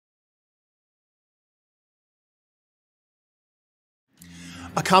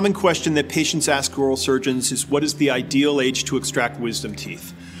A common question that patients ask oral surgeons is what is the ideal age to extract wisdom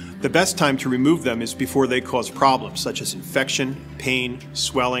teeth? The best time to remove them is before they cause problems such as infection, pain,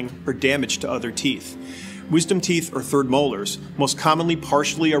 swelling, or damage to other teeth. Wisdom teeth, or third molars, most commonly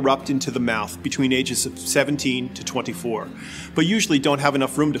partially erupt into the mouth between ages of 17 to 24, but usually don't have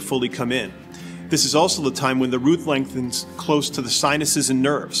enough room to fully come in. This is also the time when the root lengthens close to the sinuses and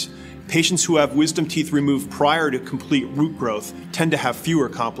nerves. Patients who have wisdom teeth removed prior to complete root growth tend to have fewer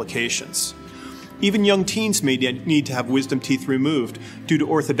complications. Even young teens may need to have wisdom teeth removed due to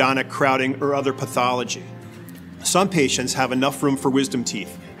orthodontic crowding or other pathology. Some patients have enough room for wisdom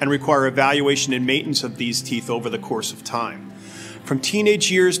teeth and require evaluation and maintenance of these teeth over the course of time. From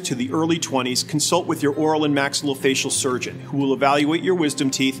teenage years to the early 20s, consult with your oral and maxillofacial surgeon, who will evaluate your wisdom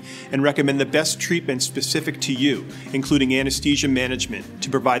teeth and recommend the best treatment specific to you, including anesthesia management, to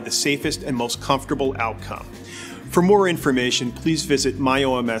provide the safest and most comfortable outcome. For more information, please visit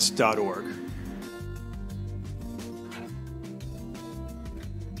myoms.org.